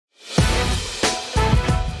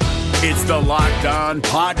It's the Locked On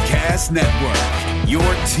Podcast Network, your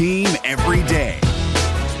team every day.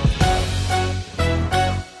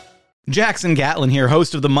 Jackson Gatlin here,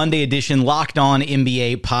 host of the Monday edition Locked On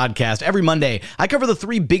NBA podcast. Every Monday, I cover the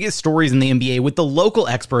three biggest stories in the NBA with the local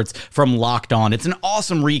experts from Locked On. It's an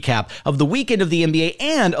awesome recap of the weekend of the NBA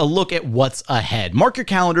and a look at what's ahead. Mark your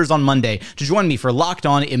calendars on Monday to join me for Locked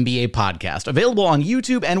On NBA podcast, available on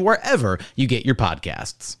YouTube and wherever you get your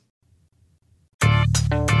podcasts.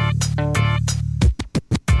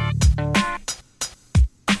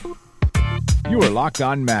 You are Locked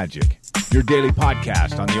On Magic, your daily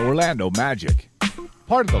podcast on the Orlando Magic.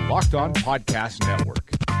 Part of the Locked On Podcast Network,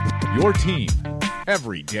 your team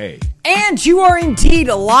every day. And you are indeed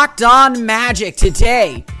Locked On Magic.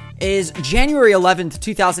 Today is January 11th,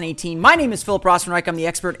 2018. My name is Philip Rossman-Reich. I'm the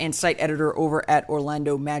expert and site editor over at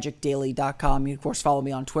OrlandoMagicDaily.com. You, of course, follow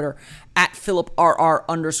me on Twitter at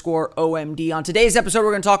PhilipRR_OMD. On today's episode,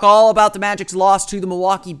 we're going to talk all about the Magic's loss to the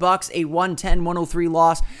Milwaukee Bucks, a 110-103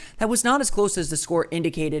 loss that was not as close as the score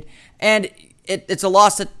indicated. And it's a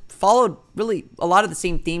loss that followed really a lot of the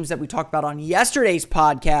same themes that we talked about on yesterday's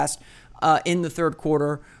podcast in the third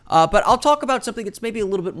quarter. But I'll talk about something that's maybe a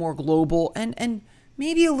little bit more global and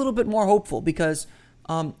maybe a little bit more hopeful because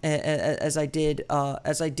as I did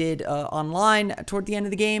online toward the end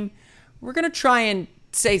of the game, we're going to try and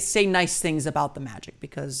say nice things about the Magic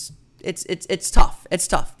because it's tough. It's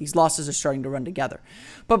tough. These losses are starting to run together.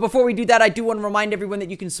 But before we do that, I do want to remind everyone that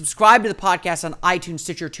you can subscribe to the podcast on iTunes,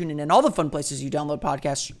 Stitcher, TuneIn, and all the fun places you download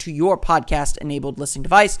podcasts to your podcast-enabled listening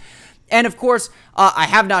device. And of course, I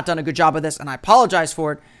have not done a good job of this, and I apologize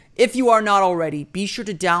for it. If you are not already, be sure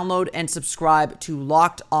to download and subscribe to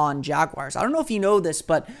Locked On Jaguars. I don't know if you know this,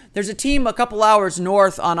 but there's a team a couple hours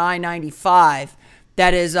north on I-95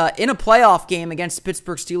 that is in a playoff game against the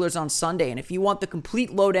Pittsburgh Steelers on Sunday. And if you want the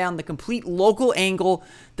complete lowdown, the complete local angle,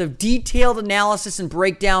 the detailed analysis and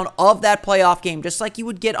breakdown of that playoff game, just like you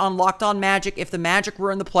would get on Locked On Magic if the Magic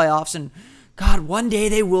were in the playoffs, and God, one day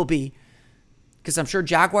they will be, because I'm sure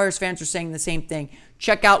Jaguars fans are saying the same thing.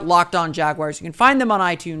 Check out Locked On Jaguars. You can find them on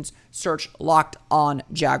iTunes. Search Locked On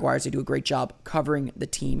Jaguars. They do a great job covering the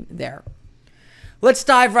team there. Let's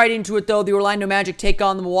dive right into it, though. The Orlando Magic take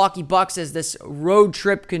on the Milwaukee Bucks as this road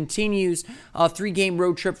trip continues. A 3-game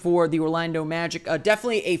road trip for the Orlando Magic.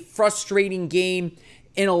 Definitely a frustrating game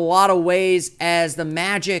in a lot of ways as the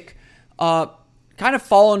Magic kind of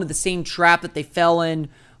fall into the same trap that they fell in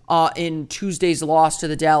Tuesday's loss to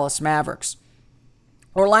the Dallas Mavericks.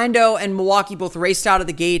 Orlando and Milwaukee both raced out of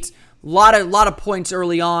the gates. A lot of points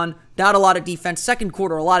early on. Not a lot of defense. Second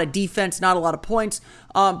quarter, a lot of defense, not a lot of points.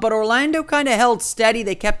 But Orlando kind of held steady.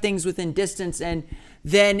 They kept things within distance. And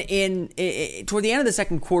then toward the end of the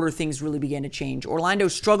second quarter, things really began to change. Orlando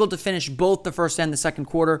struggled to finish both the first and the second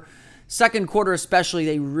quarter. Second quarter especially,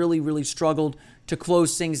 they really, really struggled to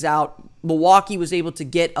close things out. Milwaukee was able to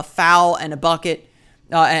get a foul and a bucket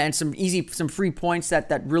and some free points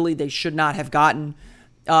that really they should not have gotten.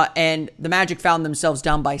 And the Magic found themselves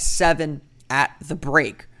down by 7 at the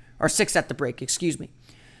break, or 6 at the break, excuse me.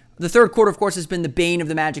 The third quarter, of course, has been the bane of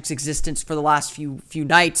the Magic's existence for the last few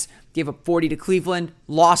nights. Gave up 40 to Cleveland,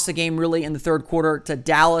 lost the game really in the third quarter to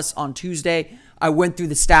Dallas on Tuesday. I went through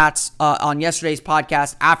the stats on yesterday's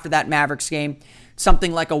podcast after that Mavericks game.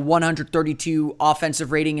 Something like a 132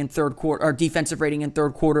 offensive rating in third quarter, or defensive rating in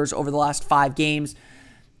third quarters over the last 5 games.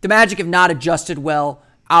 The Magic have not adjusted well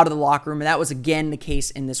out of the locker room, and that was again the case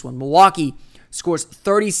in this one. Milwaukee scores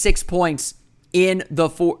 36 points in the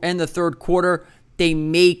third quarter. They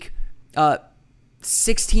make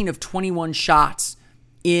 16 of 21 shots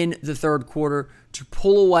in the third quarter to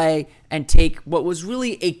pull away and take what was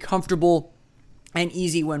really a comfortable and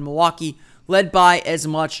easy win. Milwaukee led by as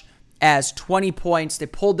much as 20 points. They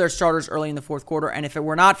pulled their starters early in the fourth quarter, and if it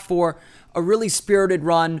were not for a really spirited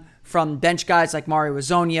run from bench guys like Mario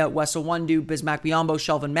Hezonja, Wes Iwundu, Bismack Biyombo,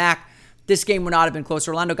 Shelvin Mack, this game would not have been close.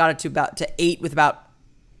 Orlando got it to 8 with about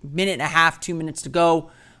a minute and a half, 2 minutes to go.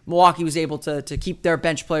 Milwaukee was able to keep their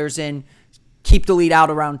bench players in, keep the lead out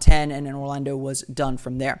around 10, and then Orlando was done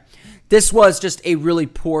from there. This was just a really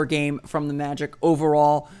poor game from the Magic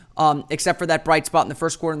overall, except for that bright spot in the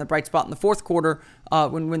first quarter and the bright spot in the fourth quarter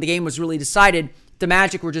when the game was really decided. The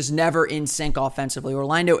Magic were just never in sync offensively.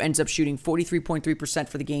 Orlando ends up shooting 43.3%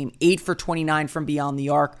 for the game, 8 for 29 from beyond the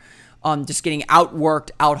arc, just getting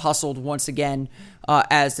outworked, out-hustled once again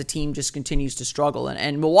as the team just continues to struggle.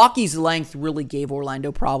 And Milwaukee's length really gave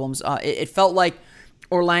Orlando problems. It felt like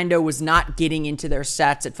Orlando was not getting into their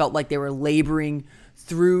sets. It felt like they were laboring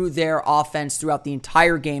through their offense throughout the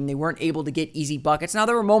entire game. They weren't able to get easy buckets. Now,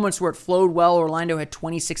 there were moments where it flowed well. Orlando had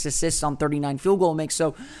 26 assists on 39 field goal makes,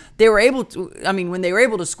 so they were able to, when they were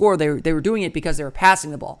able to score, they were doing it because they were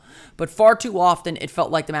passing the ball. But far too often, it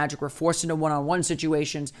felt like the Magic were forced into one-on-one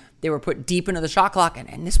situations. They were put deep into the shot clock,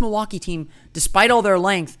 and this Milwaukee team, despite all their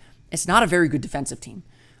length, it's not a very good defensive team.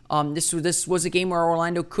 This was a game where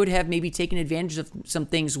Orlando could have maybe taken advantage of some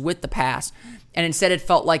things with the pass, and instead it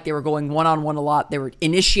felt like they were going one-on-one a lot. They were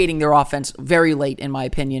initiating their offense very late, in my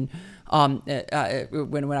opinion. When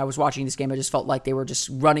I was watching this game, I just felt like they were just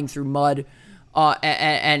running through mud,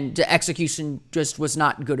 and the execution just was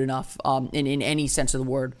not good enough in any sense of the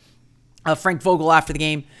word. Frank Vogel, after the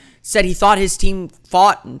game, said he thought his team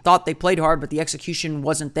fought and thought they played hard, but the execution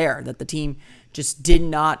wasn't there, that the team just did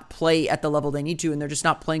not play at the level they need to, and they're just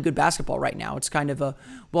not playing good basketball right now. It's kind of a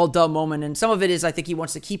well done moment, and some of it is I think he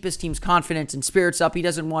wants to keep his team's confidence and spirits up. He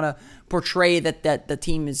doesn't want to portray that the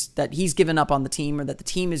team is, that he's given up on the team or that the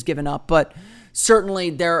team has given up, but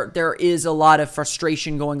certainly there is a lot of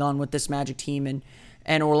frustration going on with this Magic team,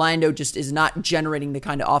 and Orlando just is not generating the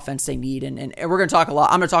kind of offense they need. And we're going to talk a lot.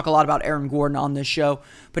 I'm going to talk a lot about Aaron Gordon on this show,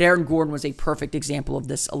 but Aaron Gordon was a perfect example of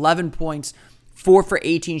this. 11 points, 4 for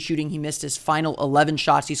 18 shooting. He missed his final 11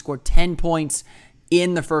 shots. He scored 10 points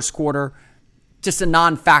in the first quarter. Just a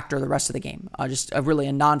non-factor the rest of the game. Really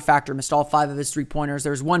a non-factor. Missed all 5 of his 3-pointers.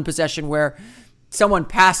 There was one possession where someone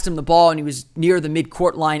passed him the ball and he was near the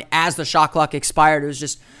mid-court line as the shot clock expired. It was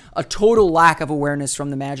just a total lack of awareness from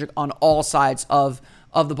the Magic on all sides of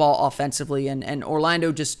the ball offensively. And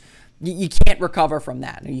Orlando just, you can't recover from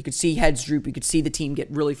that. You could see heads droop. You could see the team get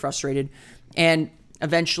really frustrated. And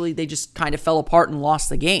eventually they just kind of fell apart and lost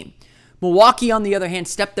the game. Milwaukee, on the other hand,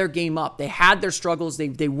 stepped their game up. They had their struggles.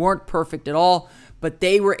 They weren't perfect at all, but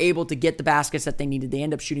they were able to get the baskets that they needed. They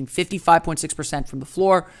ended up shooting 55.6% from the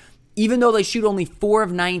floor. Even though they shoot only 4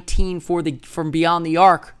 of 19 from beyond the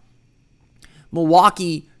arc,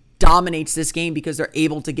 Milwaukee dominates this game because they're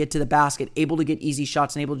able to get to the basket, able to get easy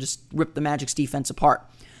shots, and able to just rip the Magic's defense apart.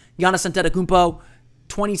 Giannis Antetokounmpo,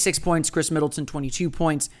 26 points. Chris Middleton, 22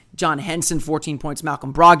 points. John Henson, 14 points.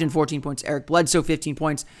 Malcolm Brogdon, 14 points. Eric Bledsoe, 15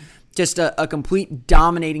 points. Just a complete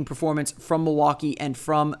dominating performance from Milwaukee and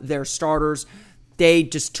from their starters. They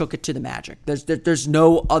just took it to the Magic. There's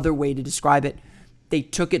no other way to describe it. They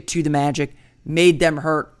took it to the Magic, made them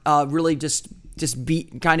hurt, really just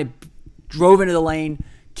drove into the lane,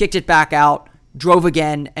 kicked it back out, drove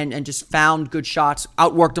again, and just found good shots,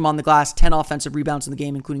 outworked them on the glass, 10 offensive rebounds in the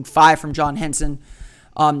game, including 5 from John Henson.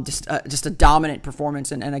 Just a dominant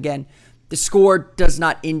performance. And again, the score does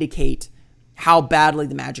not indicate how badly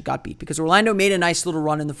the Magic got beat, because Orlando made a nice little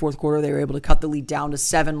run in the fourth quarter. They were able to cut the lead down to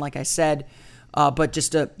 7, like I said, but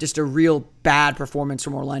just a real bad performance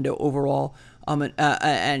from Orlando overall.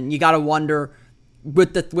 And you got to wonder,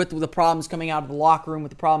 with the problems coming out of the locker room,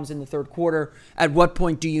 with the problems in the third quarter, at what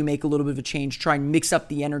point do you make a little bit of a change, try and mix up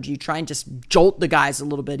the energy, try and just jolt the guys a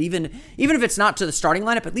little bit, even if it's not to the starting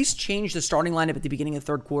lineup, at least change the starting lineup at the beginning of the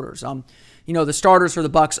third quarters. The starters for the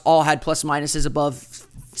Bucks all had plus minuses above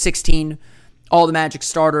 16. All the Magic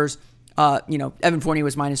starters, Evan Fournier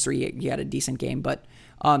was -3. He had a decent game, but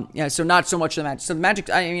so not so much the Magic. So the Magic,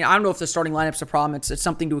 I don't know if the starting lineup's a problem. It's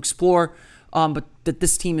something to explore. But that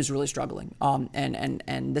this team is really struggling.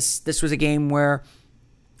 And this was a game where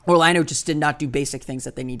Orlando just did not do basic things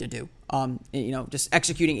that they need to do. Just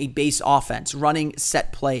executing a base offense, running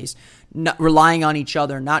set plays, not relying on each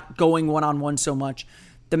other, not going one-on-one so much.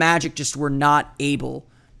 The Magic just were not able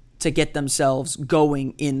to get themselves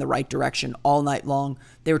going in the right direction all night long.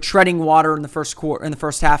 They were treading water in the first quarter. In the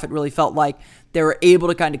first half, it really felt like they were able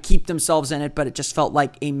to kind of keep themselves in it, but it just felt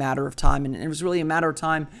like a matter of time. And it was really a matter of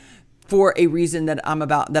time for a reason that I'm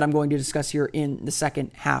going to discuss here in the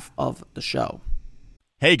second half of the show.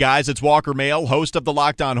 Hey guys, it's Walker Mail, host of the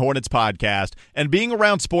Locked On Hornets podcast, and being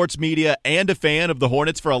around sports media and a fan of the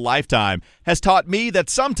Hornets for a lifetime has taught me that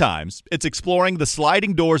sometimes it's exploring the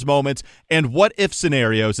sliding doors moments and what-if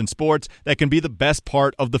scenarios in sports that can be the best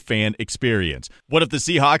part of the fan experience. What if the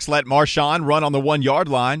Seahawks let Marshawn run on the 1-yard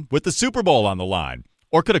line with the Super Bowl on the line?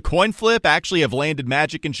 Or could a coin flip actually have landed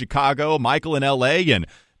Magic in Chicago, Michael in L.A., and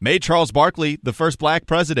made Charles Barkley the first black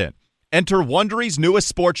president? Enter Wondery's newest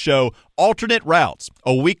sports show, Alternate Routes,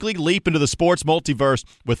 a weekly leap into the sports multiverse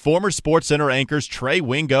with former SportsCenter anchors Trey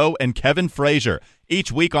Wingo and Kevin Frazier. Each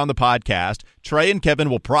week on the podcast, Trey and Kevin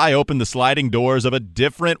will pry open the sliding doors of a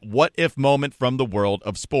different what-if moment from the world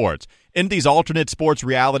of sports. In these alternate sports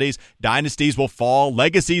realities, dynasties will fall,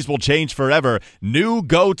 legacies will change forever, new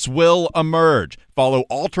GOATs will emerge. Follow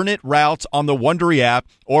Alternate Routes on the Wondery app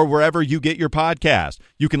or wherever you get your podcast.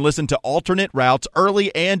 You can listen to Alternate Routes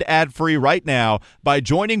early and ad-free right now by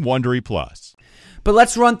joining Wondery Plus. But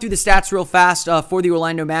let's run through the stats real fast for the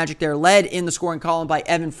Orlando Magic. They're led in the scoring column by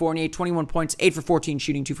Evan Fournier, 21 points, 8 for 14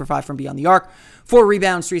 shooting, 2 for 5 from beyond the arc, 4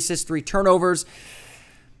 rebounds, 3 assists, 3 turnovers.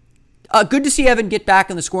 Good to see Evan get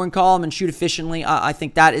back in the scoring column and shoot efficiently. I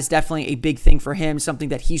think that is definitely a big thing for him, something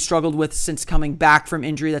that he struggled with since coming back from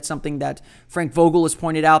injury. That's something that Frank Vogel has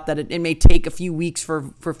pointed out, that it may take a few weeks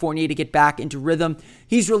for Fournier to get back into rhythm.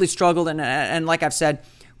 He's really struggled, and like I've said,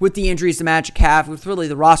 with the injuries the Magic have, with really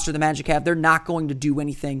the roster the Magic have, they're not going to do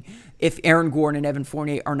anything if Aaron Gordon and Evan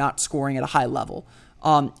Fournier are not scoring at a high level.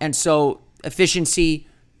 And so efficiency,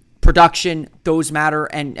 production, those matter,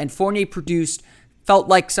 and Fournier produced. Felt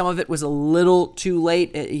like some of it was a little too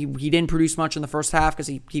late. He didn't produce much in the first half because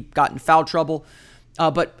he got in foul trouble.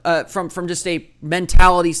 But from just a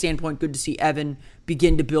mentality standpoint, good to see Evan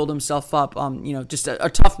begin to build himself up. Just a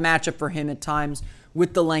tough matchup for him at times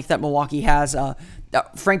with the length that Milwaukee has.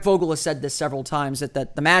 Frank Vogel has said this several times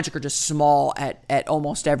that the Magic are just small at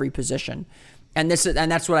almost every position. And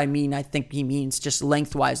that's what I mean. I think he means just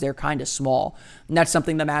lengthwise, they're kind of small. And that's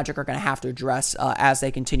something the Magic are going to have to address as they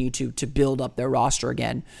continue to build up their roster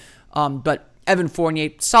again. But Evan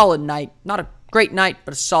Fournier, solid night. Not a great night,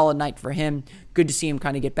 but a solid night for him. Good to see him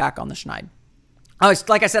kind of get back on the schneid.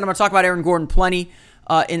 Like I said, I'm going to talk about Aaron Gordon plenty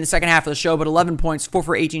in the second half of the show, but 11 points, 4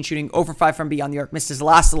 for 18 shooting, 0 for 5 from beyond the arc. Missed his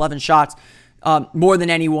last 11 shots more than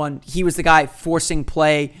anyone. He was the guy forcing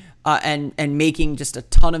play and making just a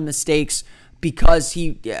ton of mistakes, because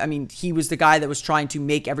he was the guy that was trying to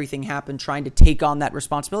make everything happen, trying to take on that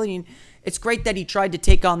responsibility. And it's great that he tried to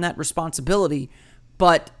take on that responsibility,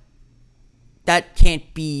 but that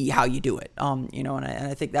can't be how you do it. And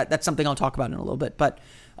I think that's something I'll talk about in a little bit. But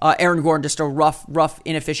Aaron Gordon, just a rough,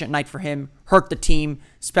 inefficient night for him. Hurt the team,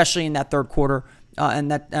 especially in that third quarter.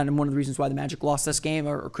 And one of the reasons why the Magic lost this game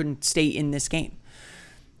or couldn't stay in this game.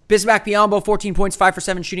 Bismack Biyombo, 14 points, 5 for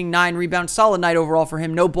 7 shooting, 9 rebounds. Solid night overall for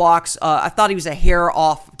him. No blocks. I thought he was a hair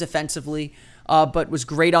off defensively, but was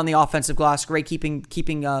great on the offensive glass. Great keeping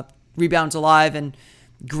rebounds alive, and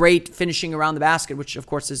great finishing around the basket, which of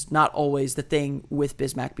course is not always the thing with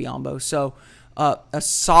Bismack Biyombo. So a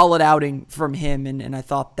solid outing from him, and I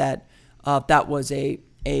thought that that was a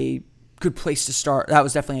good place to start. That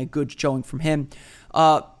was definitely a good showing from him.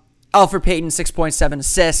 Elfrid Payton, 6.7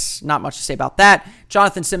 assists. Not much to say about that.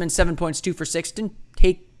 Jonathan Simmons, 7 points, 2 for 6. Didn't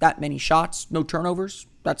take that many shots. No turnovers.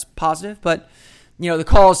 That's positive. But, the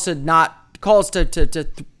calls to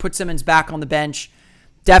put Simmons back on the bench,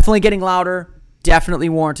 definitely getting louder. Definitely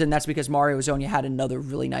warranted. And that's because Mario Hezonja had another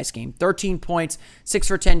really nice game. 13 points, 6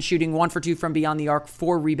 for 10 shooting, 1 for 2 from beyond the arc,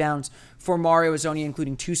 4 rebounds for Mario Hezonja,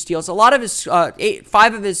 including 2 steals. A lot of his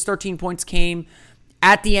 5 of his 13 points came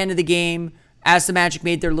at the end of the game, as the Magic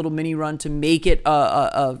made their little mini run to make it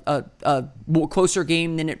a more closer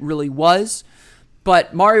game than it really was.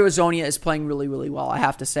 But Mario Hezonja is playing really, really well, I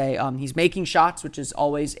have to say. He's making shots, which is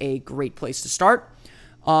always a great place to start.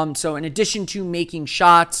 So in addition to making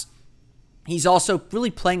shots, he's also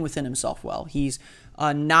really playing within himself well. He's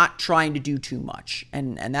not trying to do too much.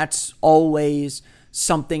 And that's always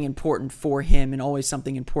something important for him, and always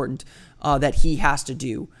something important that he has to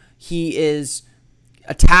do. He is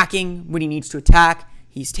attacking when he needs to attack.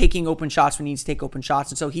 He's taking open shots when he needs to take open shots.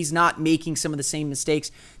 And so he's not making some of the same mistakes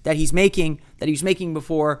that he was making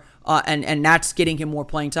before, and that's getting him more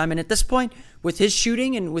playing time. And at this point, with his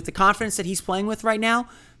shooting and with the confidence that he's playing with right now,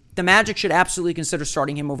 the Magic should absolutely consider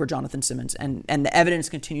starting him over Jonathan Simmons. And the evidence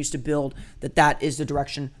continues to build that is the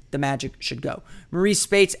direction the Magic should go. Maurice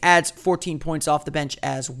Spates adds 14 points off the bench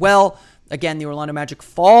as well. Again, the Orlando Magic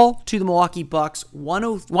fall to the Milwaukee Bucks,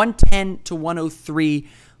 110-103.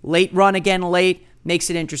 Late run again, makes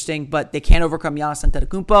it interesting, but they can't overcome Giannis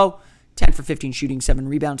Antetokounmpo, 10 for 15 shooting, 7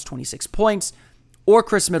 rebounds, 26 points. Or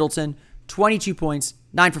Chris Middleton, 22 points,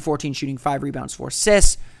 9 for 14 shooting, 5 rebounds, 4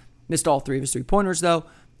 assists. Missed all 3 of his 3-pointers, though.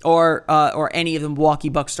 Or any of the Milwaukee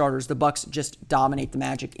Bucks starters. The Bucks just dominate the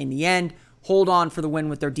Magic in the end, hold on for the win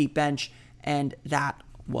with their deep bench, and that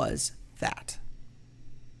was that.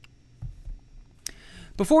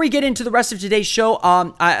 Before we get into the rest of today's show,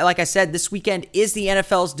 like I said, this weekend is the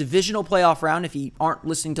NFL's divisional playoff round. If you aren't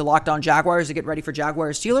listening to Locked On Jaguars to get ready for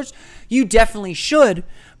Jaguars Steelers, you definitely should.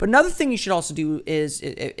 But another thing you should also do is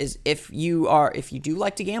if you do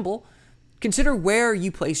like to gamble, consider where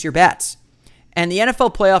you place your bets. And the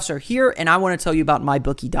NFL playoffs are here, and I want to tell you about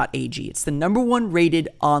MyBookie.ag. It's the #1 rated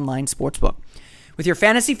online sportsbook. With your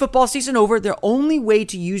fantasy football season over, the only way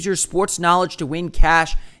to use your sports knowledge to win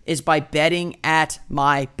cash is by betting at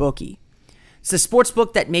MyBookie. It's a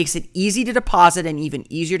sportsbook that makes it easy to deposit and even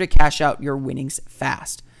easier to cash out your winnings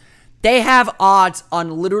fast. They have odds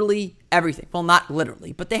on literally everything. Well, not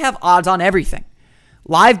literally, but they have odds on everything.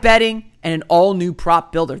 Live betting and an all-new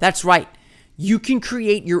prop builder. That's right. You can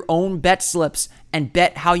create your own bet slips and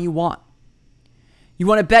bet how you want. You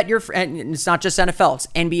want to bet your friend, and it's not just NFL, it's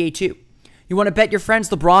NBA too. You want to bet your friends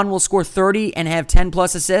LeBron will score 30 and have 10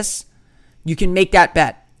 plus assists? You can make that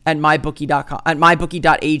bet at mybookie.com, at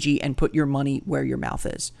mybookie.ag, and put your money where your mouth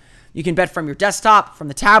is. You can bet from your desktop, from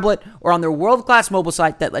the tablet, or on their world-class mobile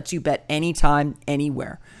site that lets you bet anytime,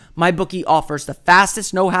 anywhere. MyBookie offers the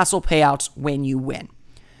fastest, no-hassle payouts when you win.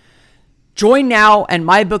 Join now, and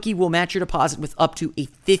MyBookie will match your deposit with up to a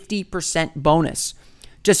 50% bonus.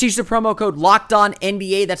 Just use the promo code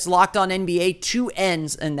LOCKEDONNBA, that's LOCKEDONNBA, 2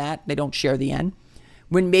 N's in that, they don't share the N,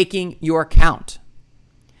 when making your account.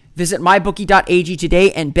 Visit MyBookie.ag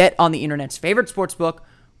today and bet on the internet's favorite sportsbook,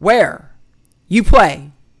 where you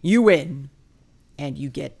play, you win, and you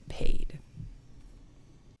get paid.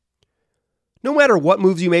 No matter what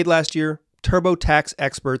moves you made last year, TurboTax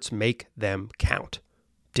experts make them count.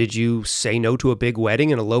 Did you say no to a big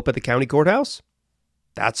wedding and elope at the county courthouse?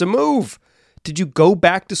 That's a move. Did you go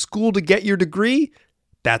back to school to get your degree?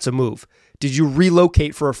 That's a move. Did you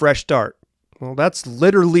relocate for a fresh start? Well, that's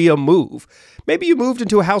literally a move. Maybe you moved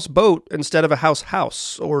into a houseboat instead of a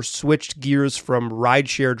house, or switched gears from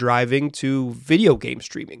rideshare driving to video game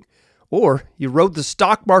streaming. Or you rode the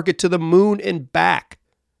stock market to the moon and back.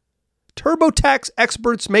 TurboTax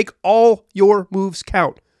experts make all your moves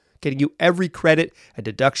count, getting you every credit and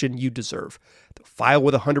deduction you deserve. They'll file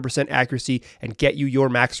with 100% accuracy and get you your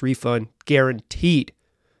max refund guaranteed.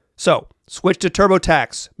 So, switch to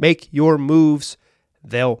TurboTax. Make your moves.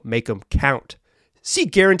 They'll make them count. See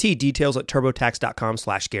guarantee details at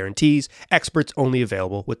turbotax.com/guarantees. Experts only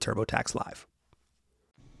available with TurboTax Live.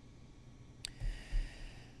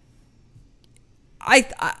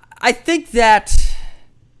 I think that,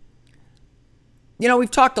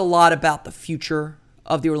 we've talked a lot about the future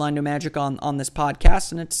of the Orlando Magic on this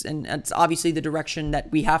podcast, and it's obviously the direction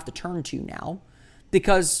that we have to turn to now,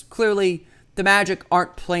 because clearly the Magic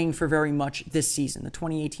aren't playing for very much this season. The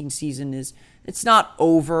 2018 season it's not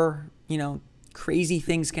over. Crazy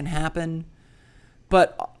things can happen,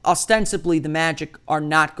 but ostensibly the Magic are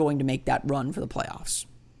not going to make that run for the playoffs.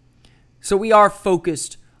 So we are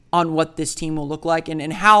focused on what this team will look like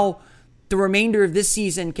and how the remainder of this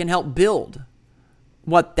season can help build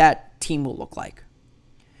what that team will look like.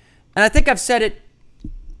 And I think I've said it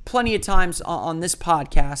plenty of times on this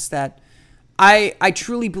podcast that I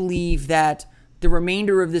truly believe that the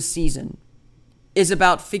remainder of this season is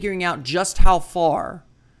about figuring out just how far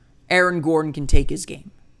Aaron Gordon can take his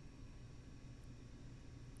game.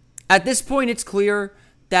 At this point, it's clear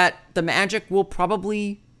that the Magic will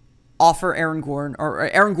probably offer Aaron Gordon, or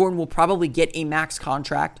Aaron Gordon will probably get a max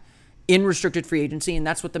contract in restricted free agency, and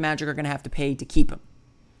that's what the Magic are going to have to pay to keep him.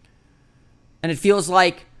 And it feels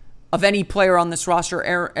like of any player on this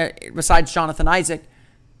roster, besides Jonathan Isaac,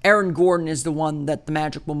 Aaron Gordon is the one that the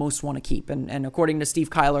Magic will most want to keep. And according to Steve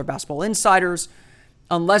Kyler, Basketball Insiders,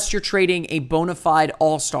 unless you're trading a bona fide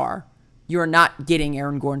all-star, you're not getting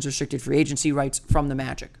Aaron Gordon's restricted free agency rights from the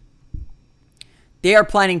Magic. They are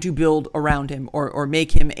planning to build around him or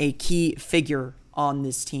make him a key figure on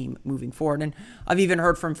this team moving forward. And I've even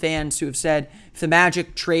heard from fans who have said, if the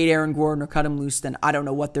Magic trade Aaron Gordon or cut him loose, then I don't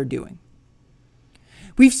know what they're doing.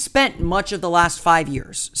 We've spent much of the last 5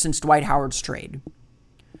 years since Dwight Howard's trade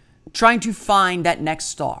trying to find that next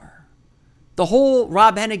star. The whole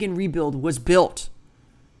Rob Hennigan rebuild was built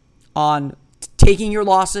on taking your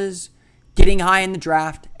losses, getting high in the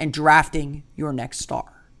draft, and drafting your next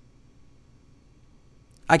star.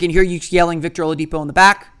 I can hear you yelling Victor Oladipo in the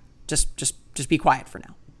back. Just be quiet for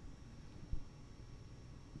now.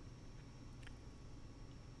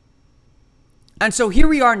 And so here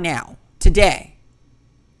we are now, today,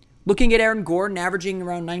 looking at Aaron Gordon averaging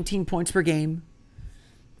around 19 points per game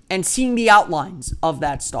and seeing the outlines of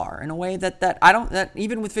that star in a way that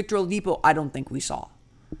even with Victor Oladipo, I don't think we saw.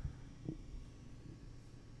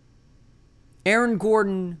 Aaron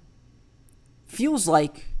Gordon feels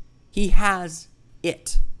like he has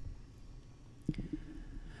it.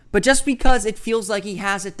 But just because it feels like he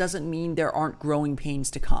has it doesn't mean there aren't growing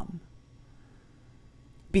pains to come.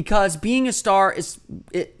 Because being a star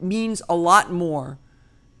it means a lot more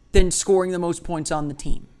than scoring the most points on the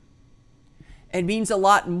team. It means a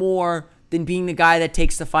lot more than being the guy that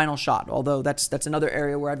takes the final shot. Although that's another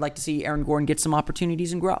area where I'd like to see Aaron Gordon get some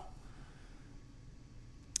opportunities and grow.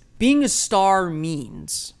 Being a star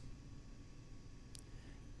means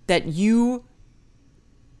that you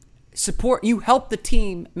help the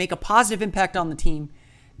team make a positive impact on the team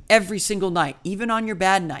every single night. Even on your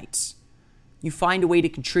bad nights, you find a way to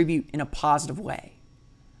contribute in a positive way.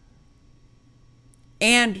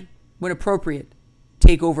 And, when appropriate,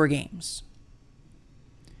 take over games.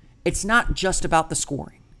 It's not just about the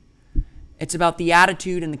scoring. It's about the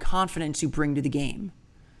attitude and the confidence you bring to the game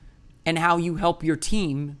and how you help your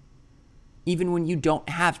team even when you don't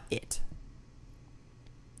have it.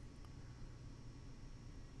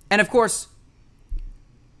 And of course,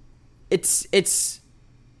 it's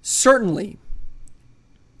certainly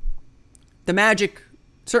the Magic,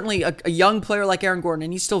 certainly a young player like Aaron Gordon,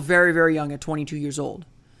 and he's still very, very young at 22 years old.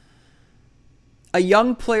 A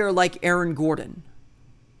young player like Aaron Gordon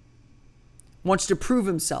wants to prove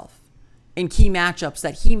himself in key matchups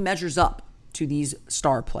that he measures up to these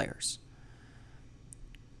star players.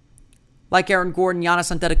 Like Aaron Gordon,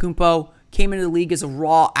 Giannis Antetokounmpo came into the league as a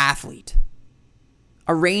raw athlete.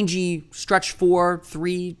 A rangy stretch 4,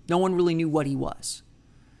 3, no one really knew what he was.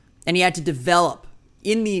 And he had to develop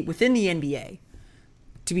within the NBA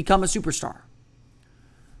to become a superstar.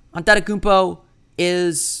 Antetokounmpo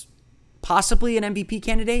is possibly an MVP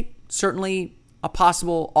candidate, certainly a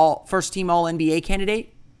possible first-team All-NBA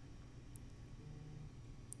candidate,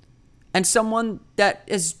 and someone that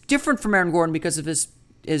is different from Aaron Gordon because of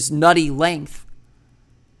his nutty length,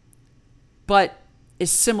 but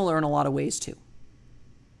is similar in a lot of ways too.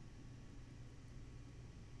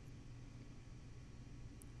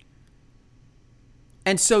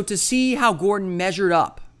 And so to see how Gordon measured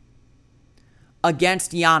up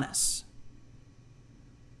against Giannis,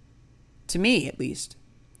 to me at least,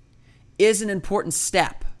 is an important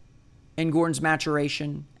step in Gordon's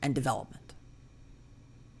maturation and development.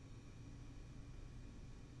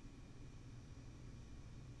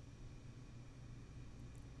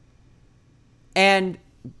 And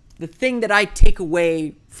the thing that I take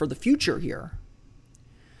away for the future here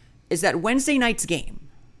is that Wednesday night's game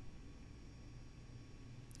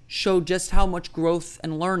showed just how much growth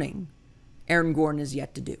and learning Aaron Gordon is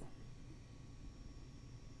yet to do.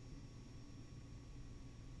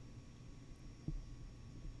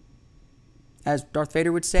 As Darth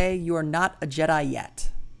Vader would say, you are not a Jedi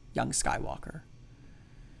yet, young Skywalker.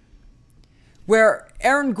 Where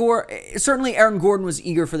Aaron Gordon was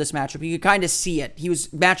eager for this matchup. You could kind of see it. He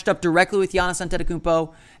was matched up directly with Giannis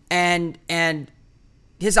Antetokounmpo, and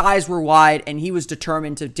his eyes were wide, and he was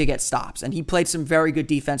determined to get stops. And he played some very good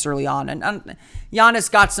defense early on. And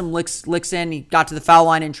Giannis got some licks in. He got to the foul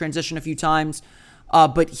line in transition a few times.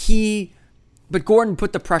 But Gordon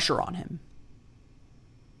put the pressure on him.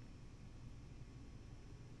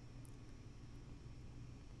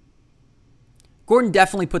 Gordon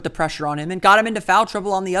definitely put the pressure on him and got him into foul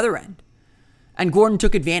trouble on the other end. And Gordon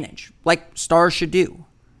took advantage, like stars should do.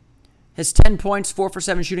 His 10 points, 4 for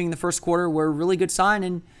 7 shooting in the first quarter were a really good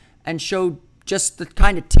sign and showed just the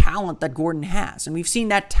kind of talent that Gordon has. And we've seen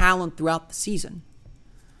that talent throughout the season.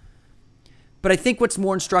 But I think what's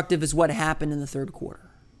more instructive is what happened in the third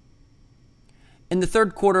quarter. In the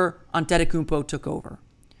third quarter, Antetokounmpo took over.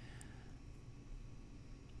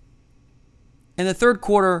 In the third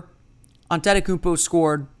quarter, Antetokounmpo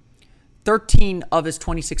scored 13 of his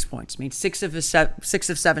 26 points, made 6 of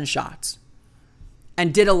 7 shots,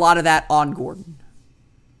 and did a lot of that on Gordon.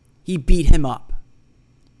 He beat him up.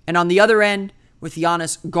 And on the other end, with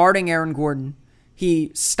Giannis guarding Aaron Gordon,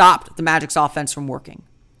 he stopped the Magic's offense from working.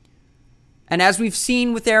 And as we've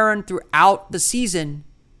seen with Aaron throughout the season,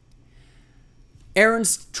 Aaron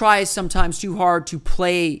tries sometimes too hard to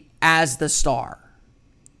play as the star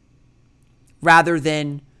rather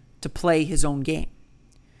than to play his own game.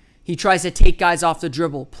 He tries to take guys off the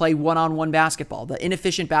dribble, play one-on-one basketball, the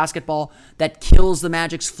inefficient basketball that kills the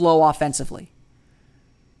Magic's flow offensively.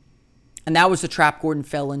 And that was the trap Gordon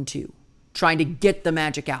fell into, trying to get the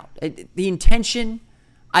Magic out. The intention,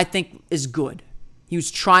 I think, is good. He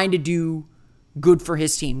was trying to do good for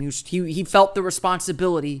his team. He felt the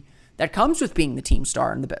responsibility that comes with being the team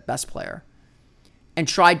star and the best player, and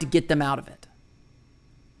tried to get them out of it.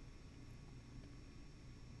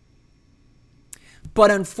 But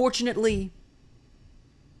unfortunately,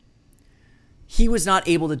 he was not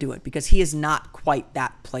able to do it because he is not quite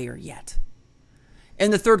that player yet.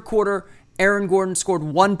 In the third quarter, Aaron Gordon scored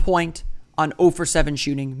 1 point on 0 for 7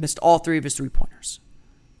 shooting, missed all 3 of his three-pointers.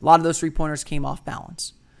 A lot of those three-pointers came off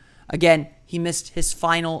balance. Again, he missed his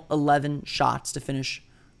final 11 shots to finish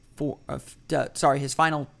his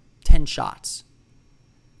final 10 shots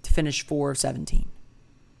to to finish 4 of 17.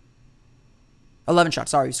 11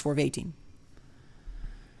 shots, sorry, he's 4 of 18.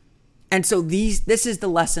 And so this is the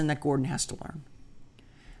lesson that Gordon has to learn.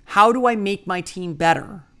 How do I make my team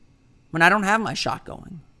better when I don't have my shot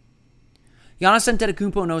going? Giannis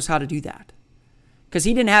Antetokounmpo knows how to do that because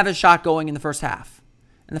he didn't have his shot going in the first half.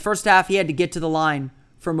 In the first half, he had to get to the line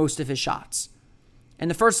for most of his shots. In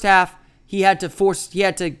the first half, he had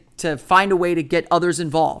to find a way to get others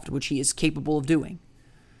involved, which he is capable of doing,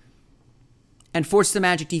 and force the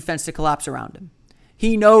Magic defense to collapse around him.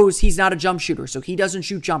 He knows he's not a jump shooter, so he doesn't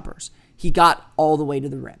shoot jumpers. He got all the way to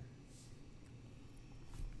the rim.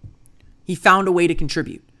 He found a way to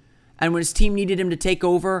contribute. And when his team needed him to take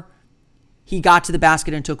over, he got to the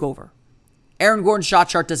basket and took over. Aaron Gordon's shot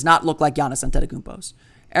chart does not look like Giannis Antetokounmpo's.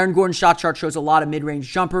 Aaron Gordon's shot chart shows a lot of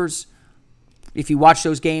mid-range jumpers. If you watch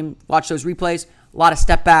those replays, a lot of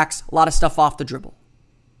step backs, a lot of stuff off the dribble.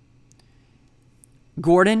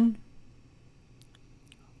 Gordon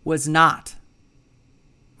was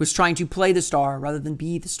trying to play the star rather than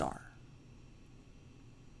be the star.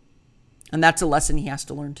 And that's a lesson he has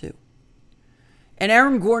to learn too. And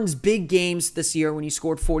Aaron Gordon's big games this year when he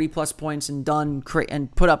scored 40-plus points and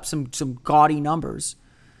put up some gaudy numbers,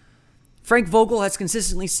 Frank Vogel has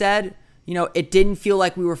consistently said, it didn't feel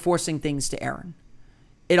like we were forcing things to Aaron.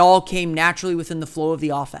 It all came naturally within the flow of the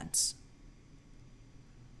offense.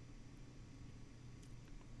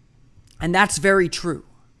 And that's very true.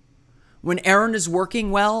 When Aaron is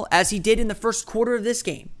working well, as he did in the first quarter of this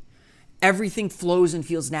game, everything flows and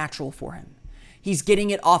feels natural for him. He's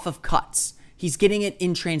getting it off of cuts. He's getting it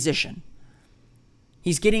in transition.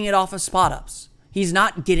 He's getting it off of spot-ups. He's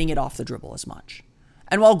not getting it off the dribble as much.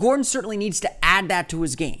 And while Gordon certainly needs to add that to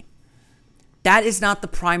his game, that is not the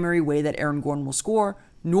primary way that Aaron Gordon will score,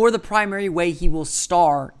 nor the primary way he will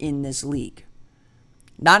star in this league.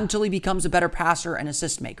 Not until he becomes a better passer and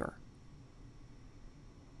assist maker.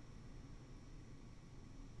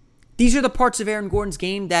 These are the parts of Aaron Gordon's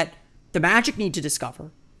game that the Magic need to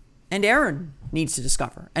discover, and Aaron needs to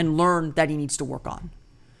discover and learn that he needs to work on.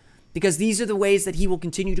 Because these are the ways that he will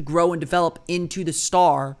continue to grow and develop into the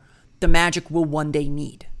star the Magic will one day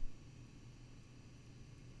need.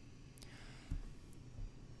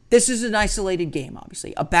 This is an isolated game,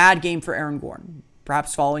 obviously. A bad game for Aaron Gordon,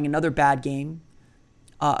 perhaps following another bad game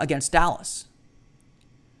against Dallas.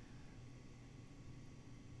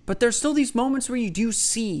 But there's still these moments where you do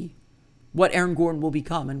see what Aaron Gordon will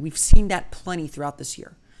become, and we've seen that plenty throughout this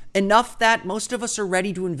year. Enough that most of us are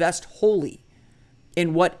ready to invest wholly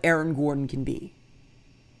in what Aaron Gordon can be.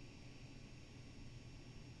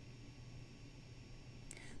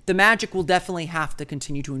 The Magic will definitely have to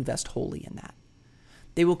continue to invest wholly in that.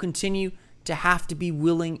 They will continue to have to be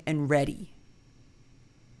willing and ready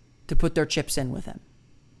to put their chips in with him.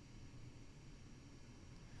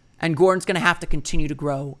 And Gordon's going to have to continue to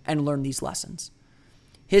grow and learn these lessons.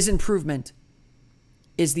 His improvement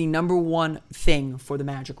is the number one thing for the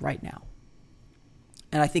Magic right now.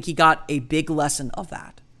 And I think he got a big lesson of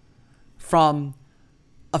that from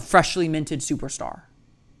a freshly minted superstar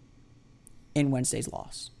in Wednesday's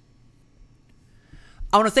loss.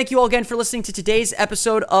 I want to thank you all again for listening to today's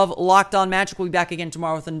episode of Locked On Magic. We'll be back again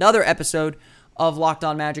tomorrow with another episode of Locked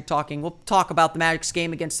On Magic Talking. We'll talk about the Magic's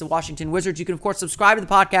game against the Washington Wizards. You can, of course, subscribe to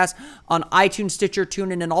the podcast on iTunes, Stitcher,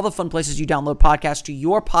 TuneIn, and all the fun places you download podcasts to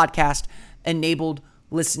your podcast-enabled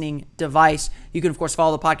listening device. You can, of course,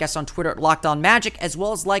 follow the podcast on Twitter at Locked On Magic, as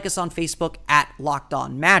well as like us on Facebook at Locked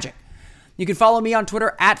On Magic. You can follow me on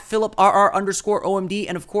Twitter at PhilipRR_OMD.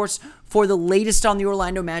 And, of course, for the latest on the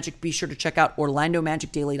Orlando Magic, be sure to check out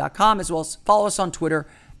OrlandoMagicDaily.com, as well as follow us on Twitter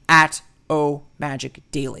at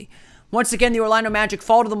OMagicDaily. Once again, the Orlando Magic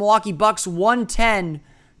fall to the Milwaukee Bucks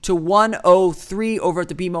 110-103 over at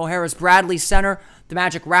the BMO Harris Bradley Center. The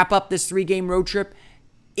Magic wrap up this 3-game road trip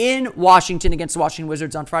in Washington against the Washington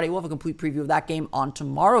Wizards on Friday. We'll have a complete preview of that game on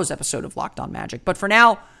tomorrow's episode of Locked On Magic. But for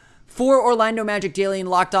now, for Orlando Magic Daily and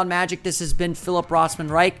Locked On Magic, this has been Philip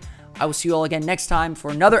Rossman-Reich. I will see you all again next time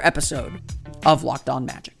for another episode of Locked On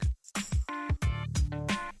Magic.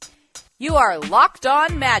 You are Locked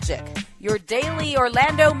On Magic, your daily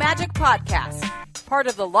Orlando Magic podcast, part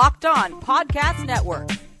of the Locked On Podcast Network,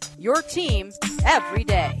 your team every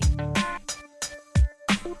day.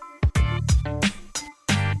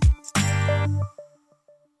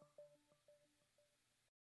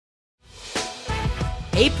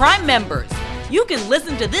 Hey, Prime members, you can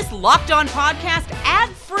listen to this Locked On podcast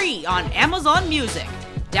ad-free on Amazon Music.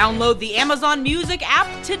 Download the Amazon Music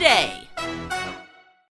app today.